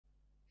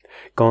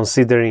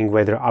Considering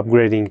whether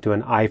upgrading to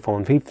an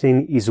iPhone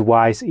 15 is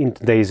wise in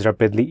today's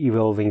rapidly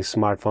evolving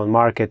smartphone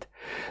market,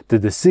 the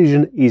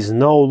decision is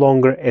no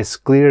longer as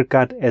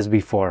clear-cut as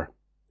before.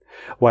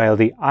 While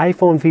the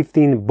iPhone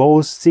 15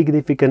 boasts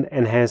significant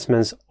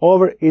enhancements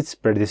over its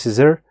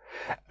predecessor,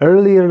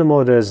 earlier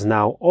models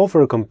now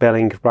offer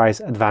compelling price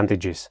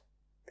advantages.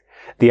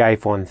 The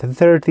iPhone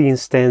 13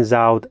 stands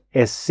out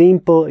as a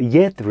simple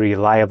yet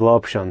reliable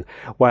option,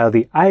 while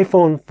the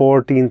iPhone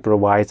 14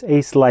 provides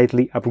a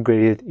slightly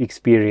upgraded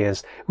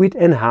experience with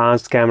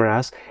enhanced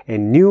cameras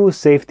and new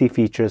safety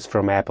features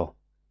from Apple.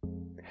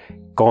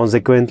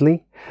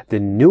 Consequently, the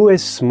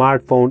newest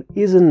smartphone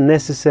isn't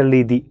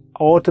necessarily the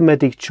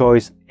automatic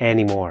choice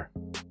anymore.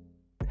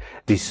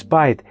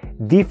 Despite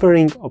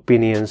differing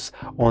opinions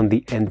on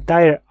the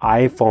entire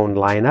iPhone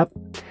lineup,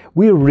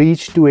 we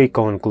reached to a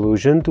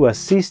conclusion to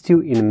assist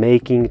you in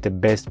making the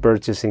best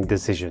purchasing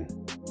decision.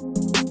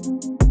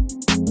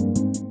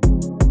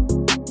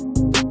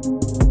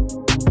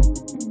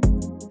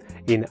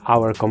 In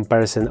our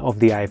comparison of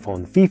the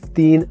iPhone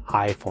 15,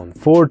 iPhone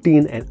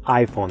 14 and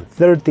iPhone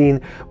 13,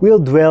 we'll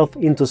delve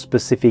into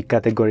specific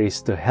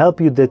categories to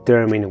help you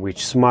determine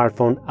which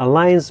smartphone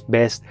aligns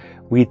best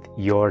with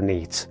your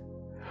needs.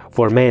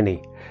 For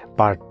many,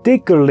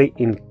 particularly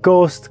in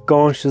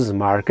cost-conscious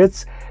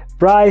markets,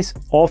 price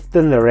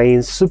often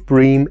reigns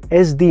supreme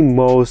as the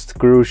most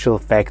crucial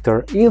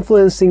factor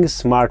influencing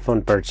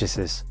smartphone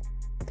purchases.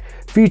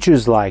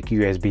 Features like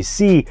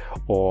USB-C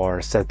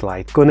or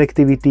satellite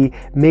connectivity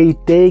may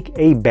take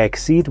a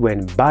backseat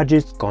when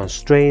budget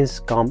constraints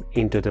come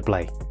into the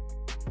play.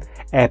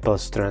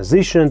 Apple's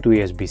transition to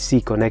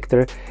USB-C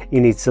connector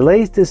in its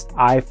latest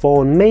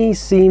iPhone may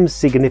seem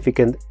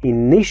significant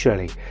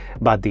initially,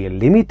 but the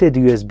limited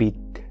USB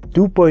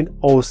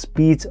 2.0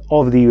 speeds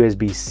of the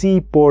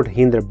USB-C port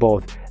hinder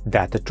both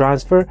data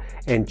transfer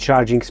and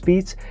charging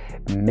speeds,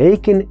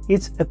 making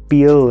its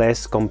appeal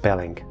less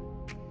compelling.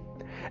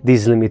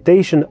 This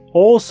limitation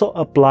also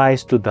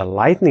applies to the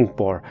Lightning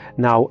port,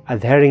 now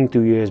adhering to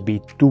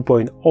USB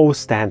 2.0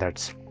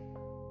 standards.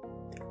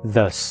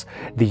 Thus,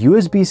 the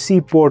USB-C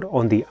port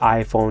on the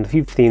iPhone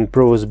 15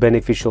 proves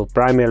beneficial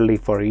primarily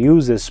for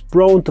users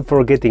prone to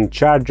forgetting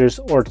chargers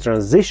or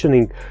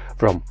transitioning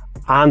from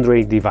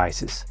Android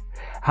devices.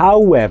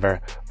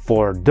 However,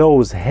 for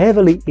those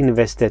heavily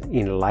invested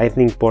in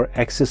Lightning port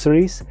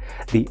accessories,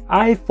 the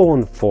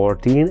iPhone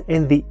 14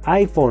 and the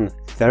iPhone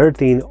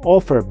 13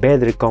 offer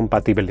better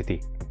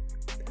compatibility.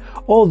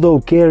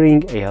 Although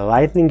carrying a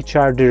Lightning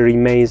charger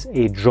remains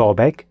a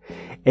drawback,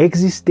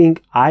 existing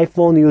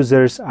iPhone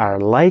users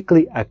are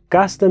likely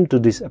accustomed to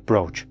this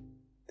approach.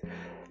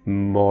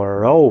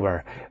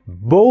 Moreover,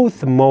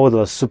 both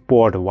models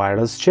support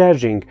wireless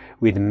charging,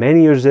 with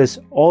many users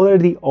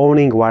already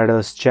owning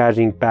wireless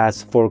charging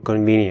pads for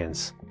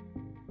convenience.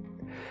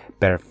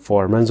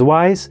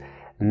 Performance-wise,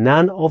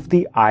 none of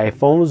the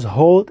iPhones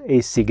hold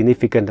a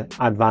significant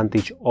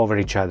advantage over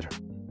each other.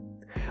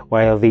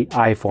 While the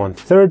iPhone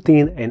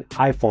 13 and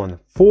iPhone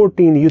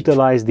 14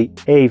 utilize the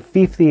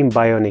A15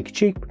 Bionic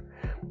chip,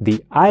 the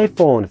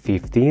iPhone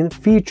 15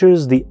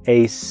 features the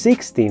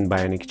A16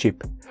 Bionic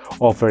chip,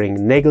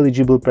 offering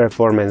negligible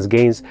performance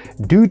gains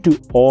due to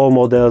all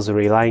models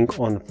relying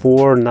on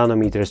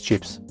 4nm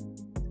chips.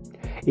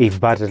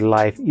 If battery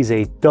life is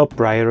a top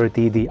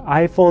priority, the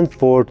iPhone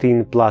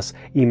 14 Plus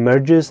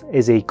emerges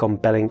as a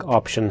compelling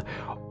option,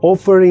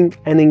 offering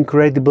an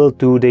incredible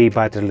 2-day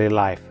battery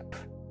life.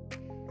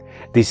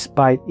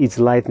 Despite its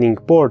Lightning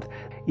port,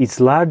 its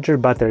larger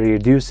battery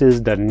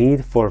reduces the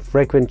need for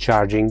frequent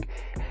charging,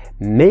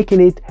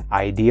 making it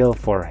ideal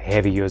for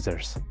heavy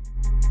users.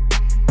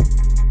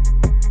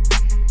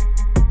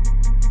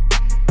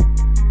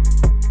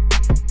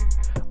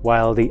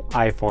 While the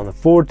iPhone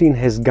 14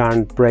 has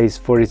garnered praise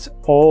for its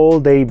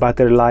all-day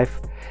battery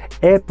life,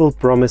 Apple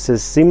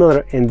promises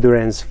similar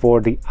endurance for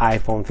the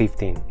iPhone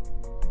 15.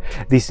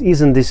 This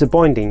isn't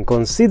disappointing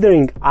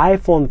considering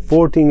iPhone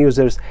 14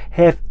 users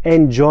have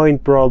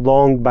enjoyed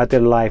prolonged battery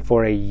life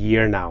for a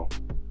year now.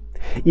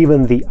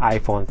 Even the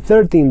iPhone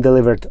 13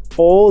 delivered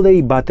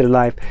all-day battery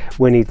life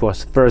when it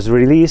was first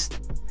released,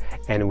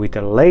 and with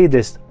the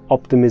latest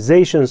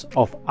optimizations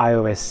of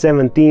iOS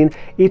 17,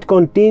 it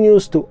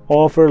continues to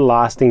offer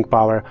lasting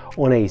power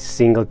on a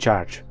single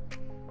charge.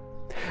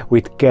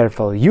 With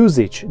careful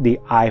usage, the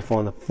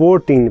iPhone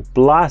 14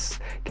 Plus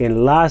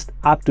can last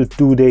up to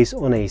 2 days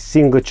on a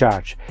single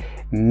charge,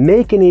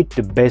 making it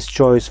the best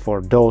choice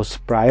for those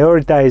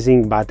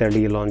prioritizing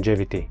battery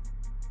longevity.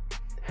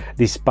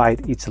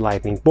 Despite its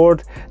Lightning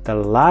port, the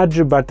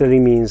larger battery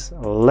means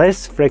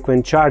less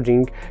frequent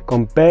charging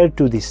compared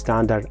to the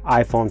standard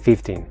iPhone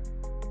 15.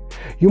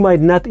 You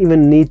might not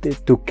even need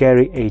to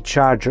carry a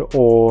charger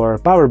or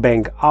power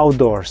bank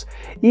outdoors,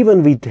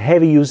 even with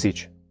heavy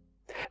usage.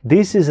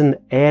 This is an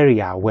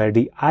area where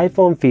the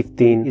iPhone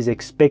 15 is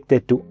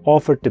expected to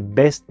offer the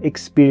best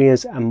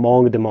experience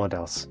among the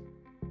models.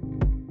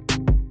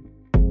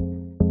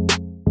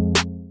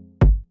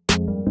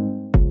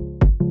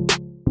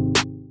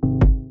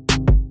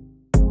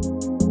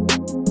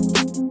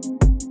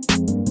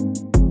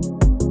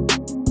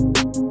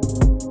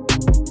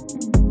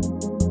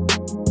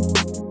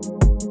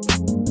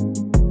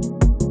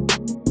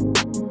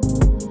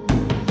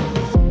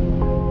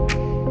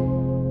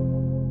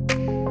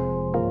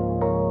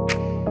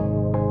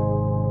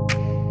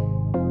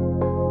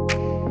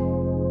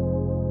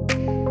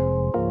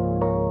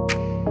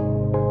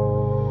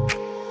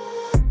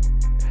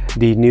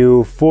 The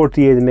new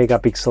 48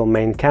 megapixel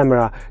main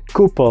camera,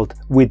 coupled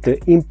with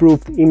the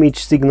improved image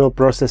signal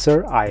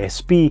processor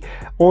ISP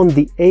on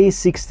the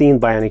A16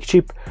 Bionic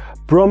chip,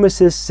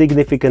 promises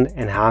significant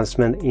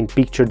enhancement in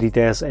picture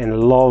details and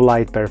low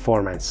light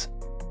performance.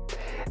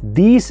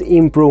 These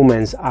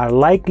improvements are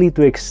likely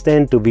to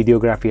extend to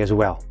videography as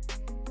well.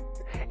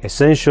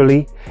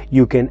 Essentially,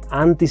 you can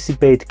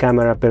anticipate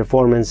camera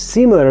performance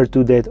similar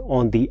to that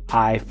on the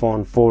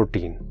iPhone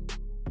 14.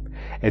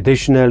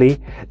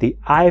 Additionally, the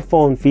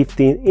iPhone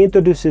 15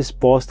 introduces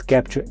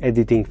post-capture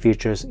editing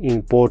features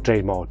in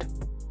portrait mode.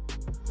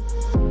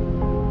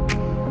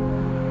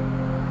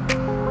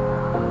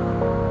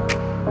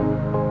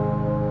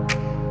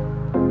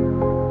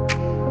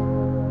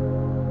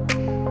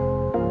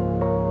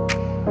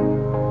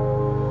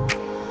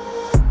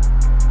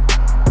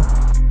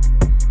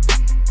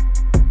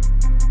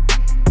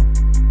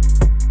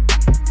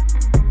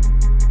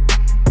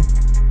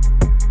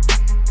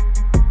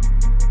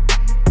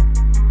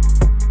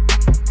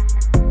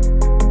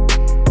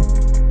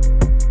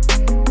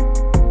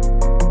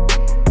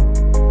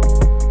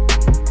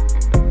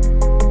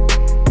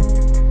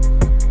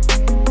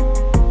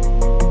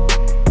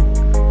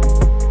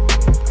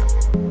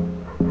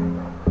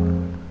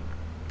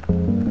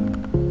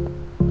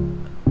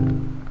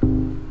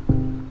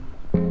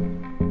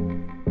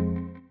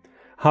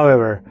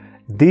 However,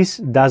 this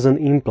doesn't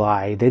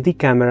imply that the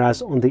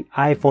cameras on the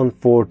iPhone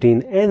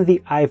 14 and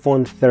the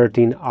iPhone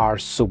 13 are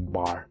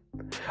subpar.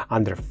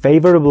 Under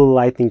favorable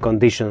lighting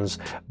conditions,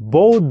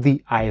 both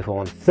the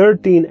iPhone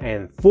 13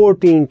 and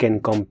 14 can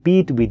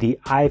compete with the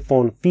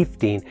iPhone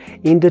 15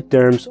 in the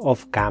terms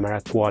of camera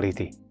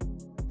quality.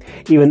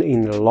 Even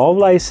in low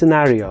light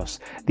scenarios,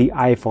 the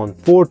iPhone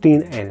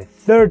 14 and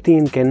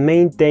 13 can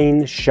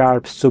maintain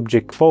sharp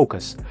subject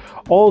focus,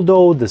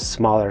 although the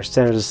smaller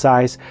sensor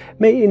size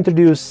may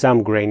introduce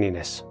some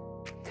graininess.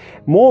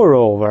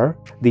 Moreover,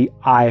 the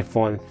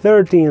iPhone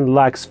 13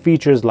 lacks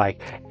features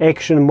like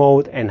action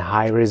mode and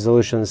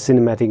high-resolution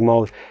cinematic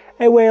mode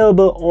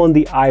available on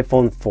the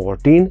iPhone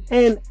 14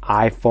 and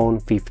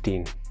iPhone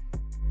 15.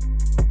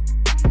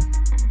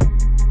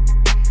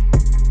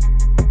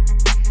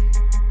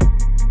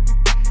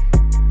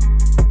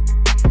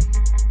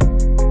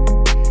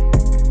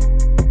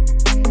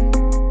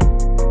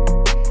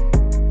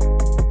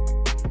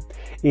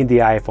 In the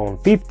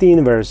iPhone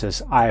 15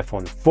 versus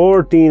iPhone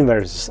 14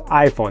 versus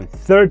iPhone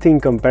 13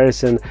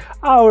 comparison,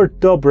 our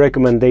top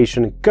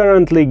recommendation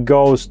currently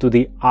goes to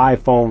the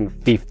iPhone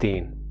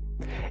 15.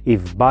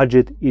 If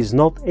budget is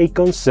not a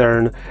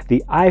concern,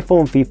 the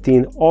iPhone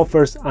 15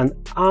 offers an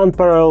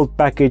unparalleled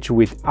package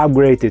with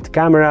upgraded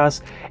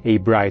cameras, a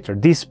brighter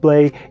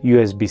display,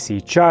 USB-C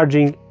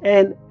charging,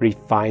 and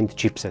refined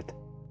chipset.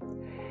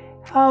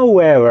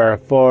 However,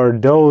 for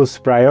those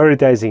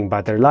prioritizing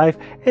battery life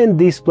and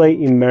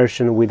display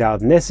immersion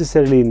without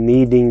necessarily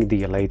needing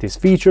the latest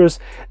features,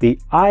 the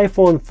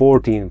iPhone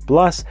 14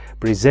 Plus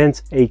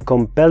presents a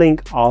compelling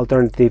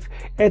alternative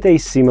at a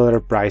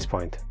similar price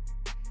point.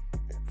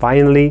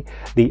 Finally,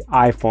 the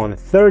iPhone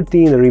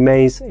 13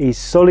 remains a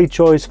solid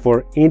choice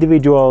for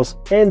individuals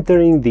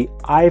entering the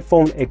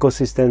iPhone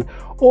ecosystem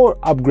or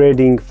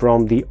upgrading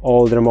from the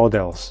older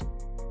models,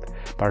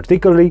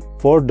 particularly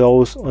for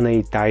those on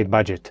a tight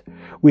budget,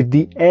 with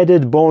the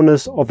added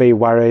bonus of a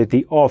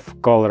variety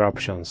of color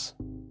options.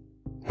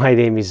 My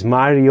name is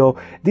Mario,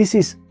 this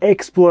is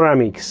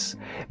Exploramix.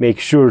 Make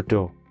sure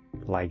to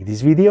like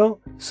this video,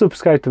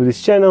 subscribe to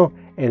this channel,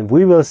 and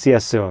we will see you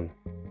soon.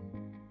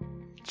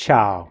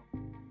 Ciao!